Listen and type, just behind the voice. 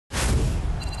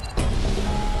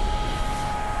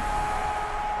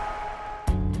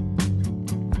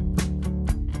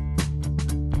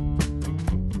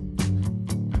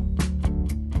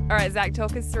All right, Zach,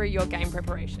 talk us through your game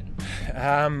preparation.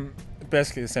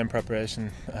 Basically the same preparation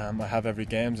I have every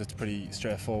game. It's pretty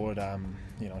straightforward.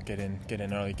 Get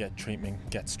in early, get treatment,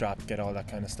 get strapped, get all that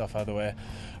kind of stuff out of the way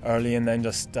early, and then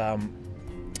just I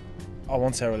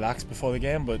won't say relax before the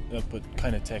game, but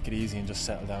kind of take it easy and just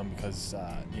settle down because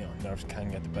nerves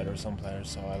can get the better of some players.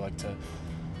 So I like to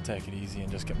take it easy and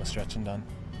just get my stretching done.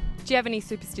 Do you have any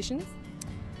superstitions?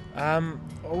 I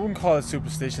wouldn't call it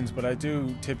superstitions, but I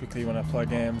do typically when I play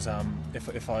games,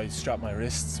 if I strap my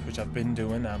wrists, which I've been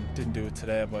doing, didn't do it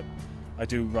today, but I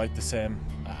do write the same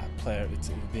player. It's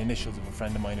the initials of a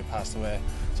friend of mine who passed away.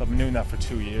 So I've been doing that for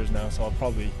 2 years now. So I'll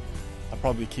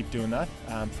probably keep doing that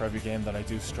for every game that I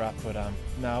do strap. But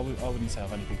no, I wouldn't say I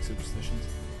have any big superstitions.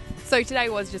 So today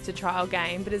was just a trial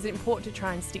game, but is it important to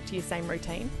try and stick to your same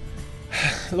routine?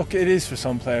 Look, it is for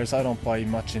some players. I don't buy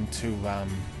much into.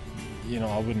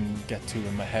 I wouldn't get too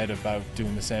in my head about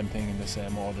doing the same thing in the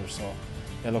same order. So,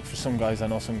 yeah, look, for some guys, I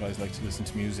know some guys like to listen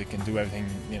to music and do everything,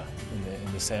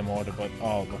 in the same order. But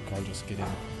I'll just get in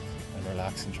and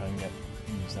relax and try and get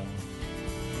things down.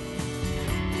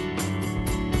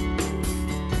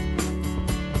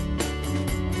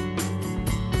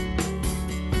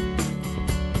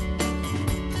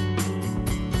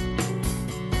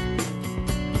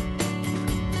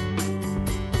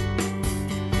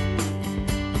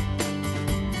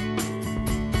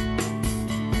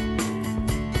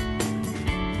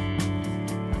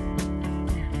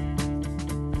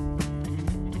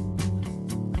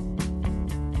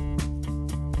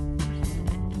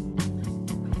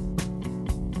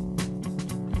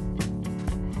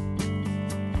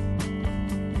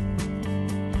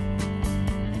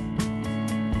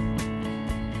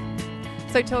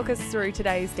 So talk us through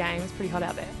today's game. It's pretty hot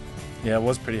out there. Yeah, it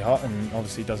was pretty hot, and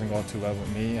obviously it doesn't go too well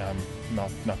with me.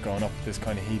 Not growing up with this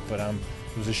kind of heat, but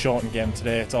it was a shortened game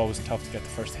today. It's always tough to get the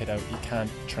first hit out. You can't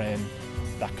train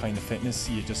that kind of fitness.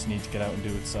 You just need to get out and do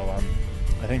it. So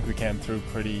I think we came through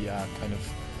pretty kind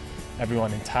of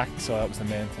everyone intact. So that was the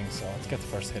main thing. So to get the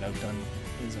first hit out done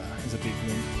is a big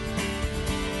win.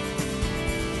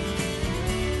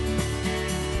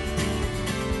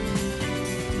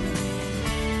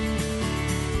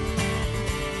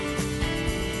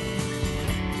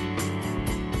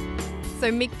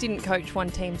 So Mick didn't coach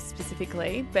one team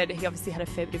specifically, but he obviously had a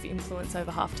fair bit of influence over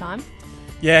half-time.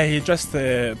 Yeah, he addressed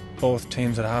both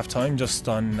teams at half-time just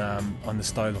on the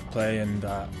style of play and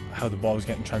how the ball was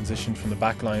getting transitioned from the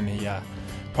back line. He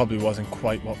probably wasn't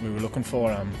quite what we were looking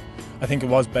for. I think it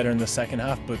was better in the second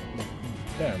half, but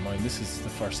bear in mind, this is the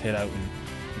first hit out and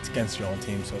it's against your own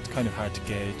team, so it's kind of hard to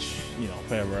gauge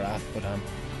where we're at. But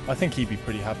I think he'd be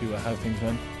pretty happy with how things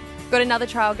went. Got another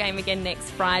trial game again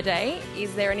next Friday.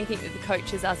 Is there anything that the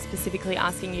coaches are specifically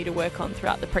asking you to work on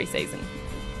throughout the pre-season?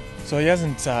 So he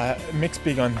hasn't. Mick's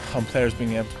big on players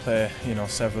being able to play,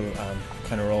 several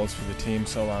kind of roles for the team.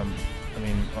 So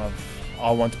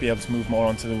I want to be able to move more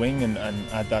onto the wing and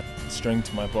add that string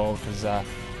to my ball because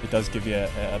it does give you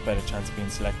a better chance of being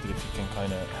selected if you can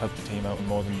kind of help the team out in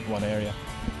more than one area.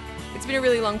 It's been a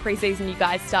really long pre-season. You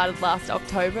guys started last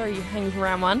October. Are you hanging for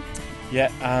round one? Yeah,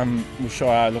 we sure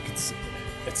are. Look,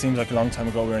 it seems like a long time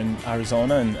ago we were in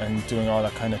Arizona and doing all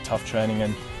that kind of tough training,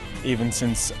 and even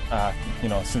since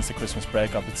since the Christmas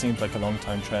breakup, it seems like a long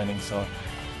time training. So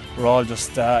we're all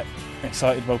just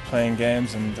excited about playing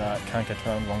games and can't get to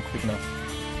round one quick enough.